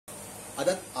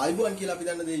අදත් ආයිබෝන් කියලා අපි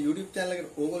දන්න දේ YouTube channel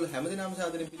එකට ඕගොල්ලෝ හැමදෙනාම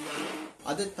සාදරයෙන් පිළිගන්නවා.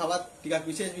 අද තවත් ටිකක්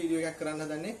විශේෂ වීඩියෝ එකක් කරන්න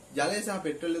හදන්නේ. ජලය සහ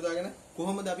පෙට්‍රල් යොදාගෙන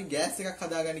කොහොමද අපි ගෑස් එකක්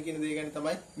හදාගන්නේ කියන දේ ගැන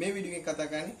තමයි මේ වීඩියෝ එකෙන්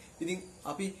කතා කරන්නේ. ඉතින්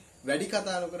අපි වැඩි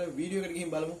කතා නොකර වීඩියෝ එකට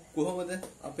ගිහින් බලමු කොහොමද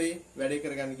අපේ වැඩේ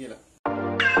කරගන්නේ කියලා.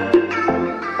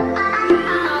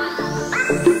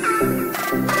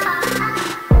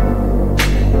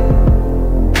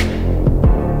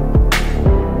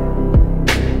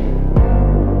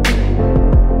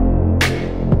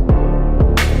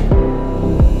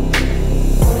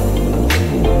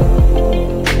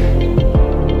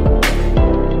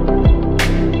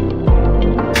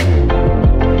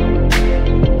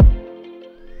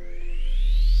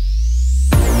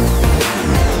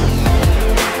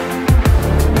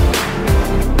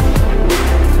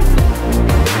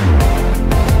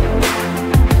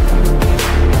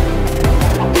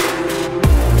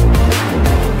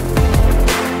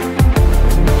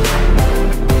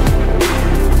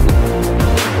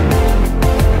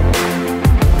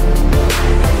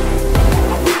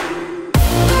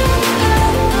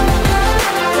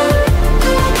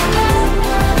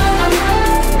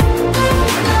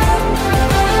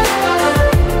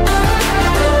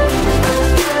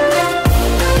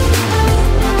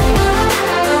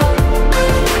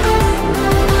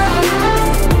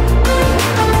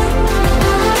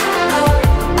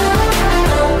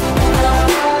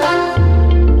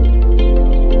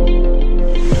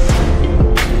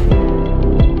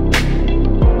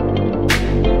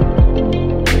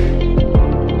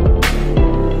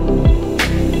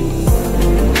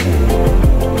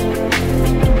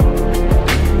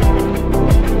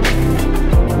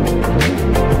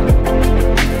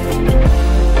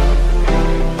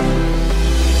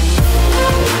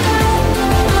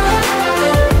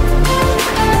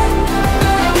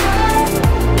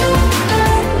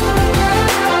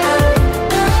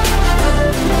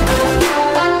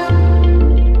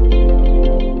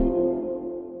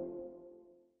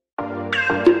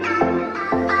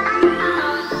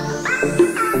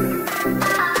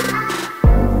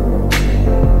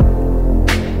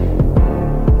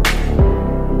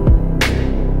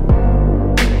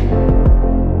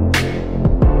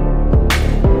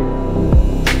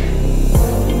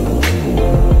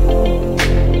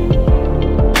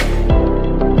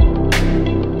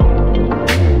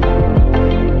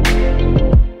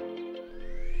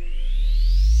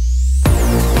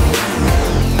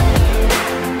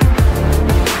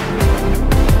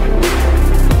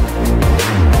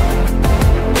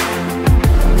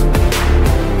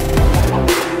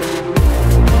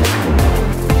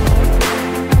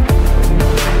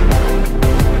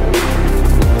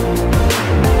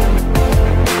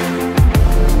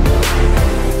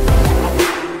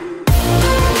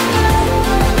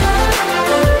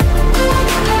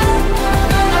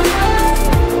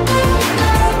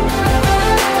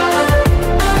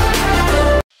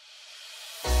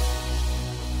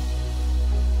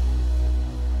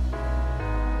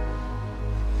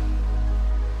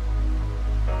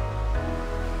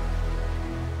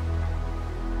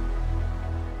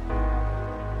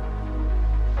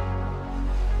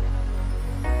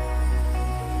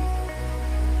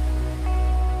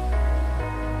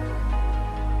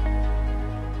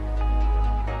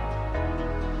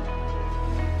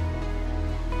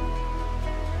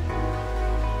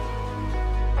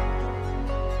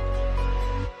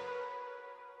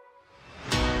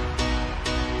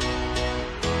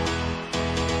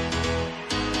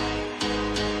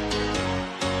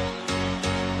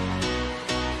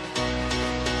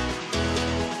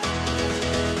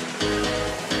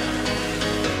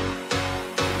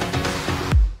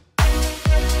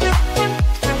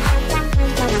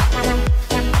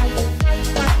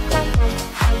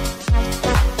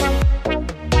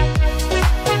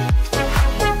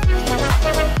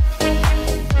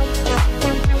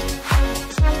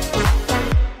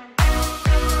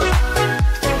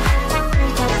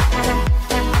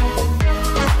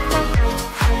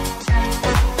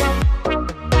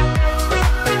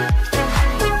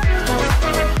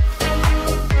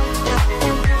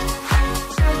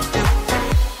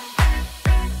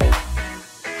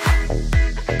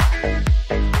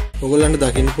 ඔයගොල්ලන්ට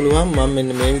දකින්න පුළුවන් මම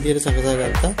මෙන්න මේ විදිහට සකසා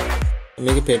ගත්තා.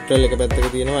 මේකේ පෙට්‍රල් එක පැත්තක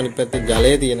තියෙනවා, අනිත් පැත්තේ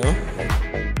ජලය තියෙනවා.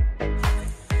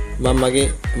 මම මගේ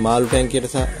මාළු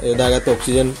ටැංකියට යොදාගත්ත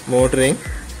ඔක්සිජන් මෝටරෙන්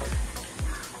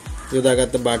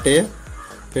යොදාගත්ත බටය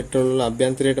පෙට්‍රල් වල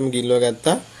අභ්‍යන්තරයටම ගිල්ලව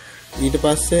ගත්තා. ඊට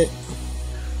පස්සේ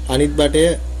අනිත් බටය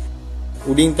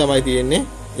උඩින් තමයි තියෙන්නේ.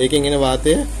 ඒකෙන් එන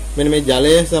වාතය මෙන්න මේ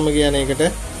ජලය සමග යන එකට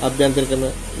අභ්‍යන්තරයටම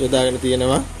යොදාගෙන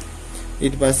තියෙනවා.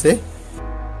 ඊට පස්සේ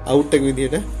අවුට් එක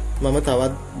විදිහට මම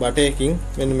තවත් බටයකින්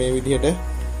මෙන්න මේ විදිහට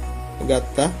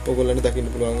ගත්තා. ඔයගොල්ලන්ට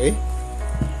දකින්න පුළුවන් වෙයි.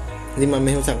 ඉතින් මම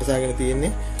මෙහෙම සකසාගෙන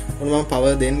තියෙන්නේ. මොන මම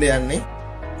පවර් දෙන්න යන්නේ.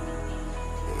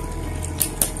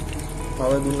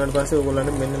 පවර් දුන්නාට පස්සේ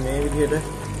ඔයගොල්ලන්ට මෙන්න මේ විදිහට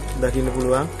දකින්න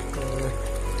පුළුවන්.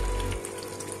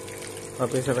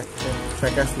 අපේ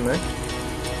සැකස්ම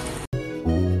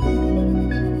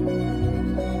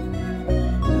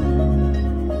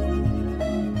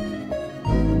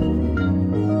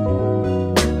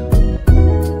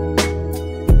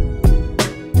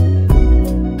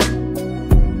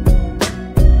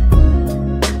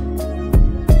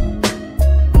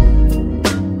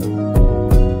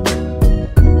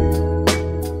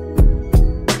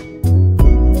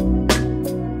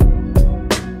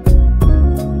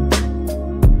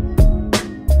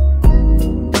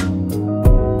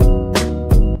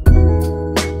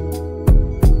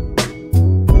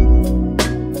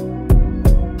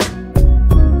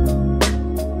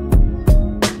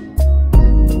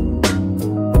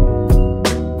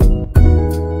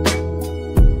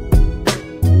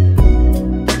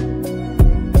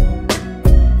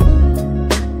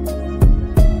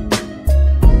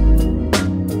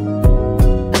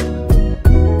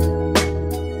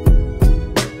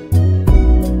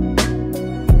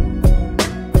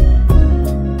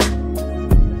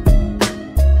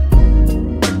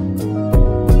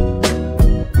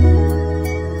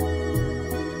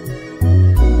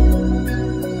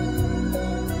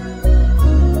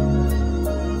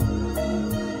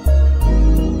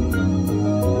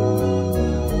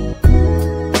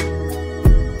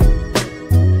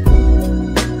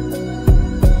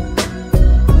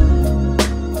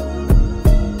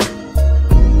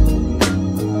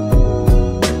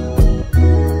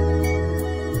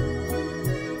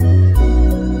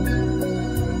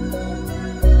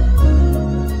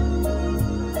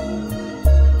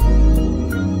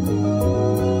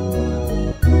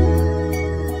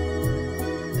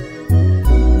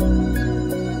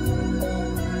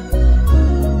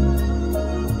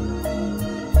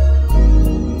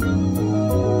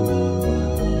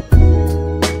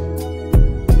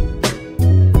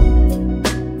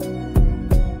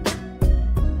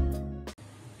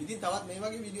තවත් මේ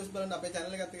වගේ වීඩියෝස් බලන්න අපේ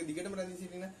channel එකත් එක්ක දිගටම රැඳී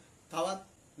සිටින්න. තවත්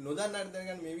නොදන්න අය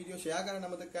දැනගන්න මේ වීඩියෝ share කරන්න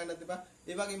අමතක කරන්නත් එපා.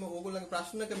 ඒ වගේම ඕගොල්ලන්ගේ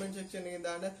ප්‍රශ්න comment section එකේ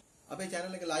දාන්න. අපේ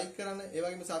channel එක like කරන්න. ඒ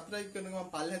වගේම subscribe කරන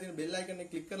ගමන් පල්ලෙහා තියෙන bell icon එක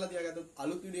click කරලා තියාගත්තොත්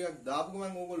අලුත් වීඩියෝ එකක් දාපු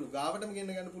ගමන් ඕගොල්ලෝ ගාවටම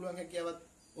ගෙන්න ගන්න පුළුවන් හැකියාවත්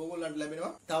ඕගොල්ලන්ට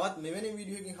ලැබෙනවා. තවත් මෙවැනි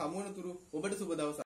වීඩියෝ එකකින් හමු වෙන තුරු ඔබට සුබ දවසක්.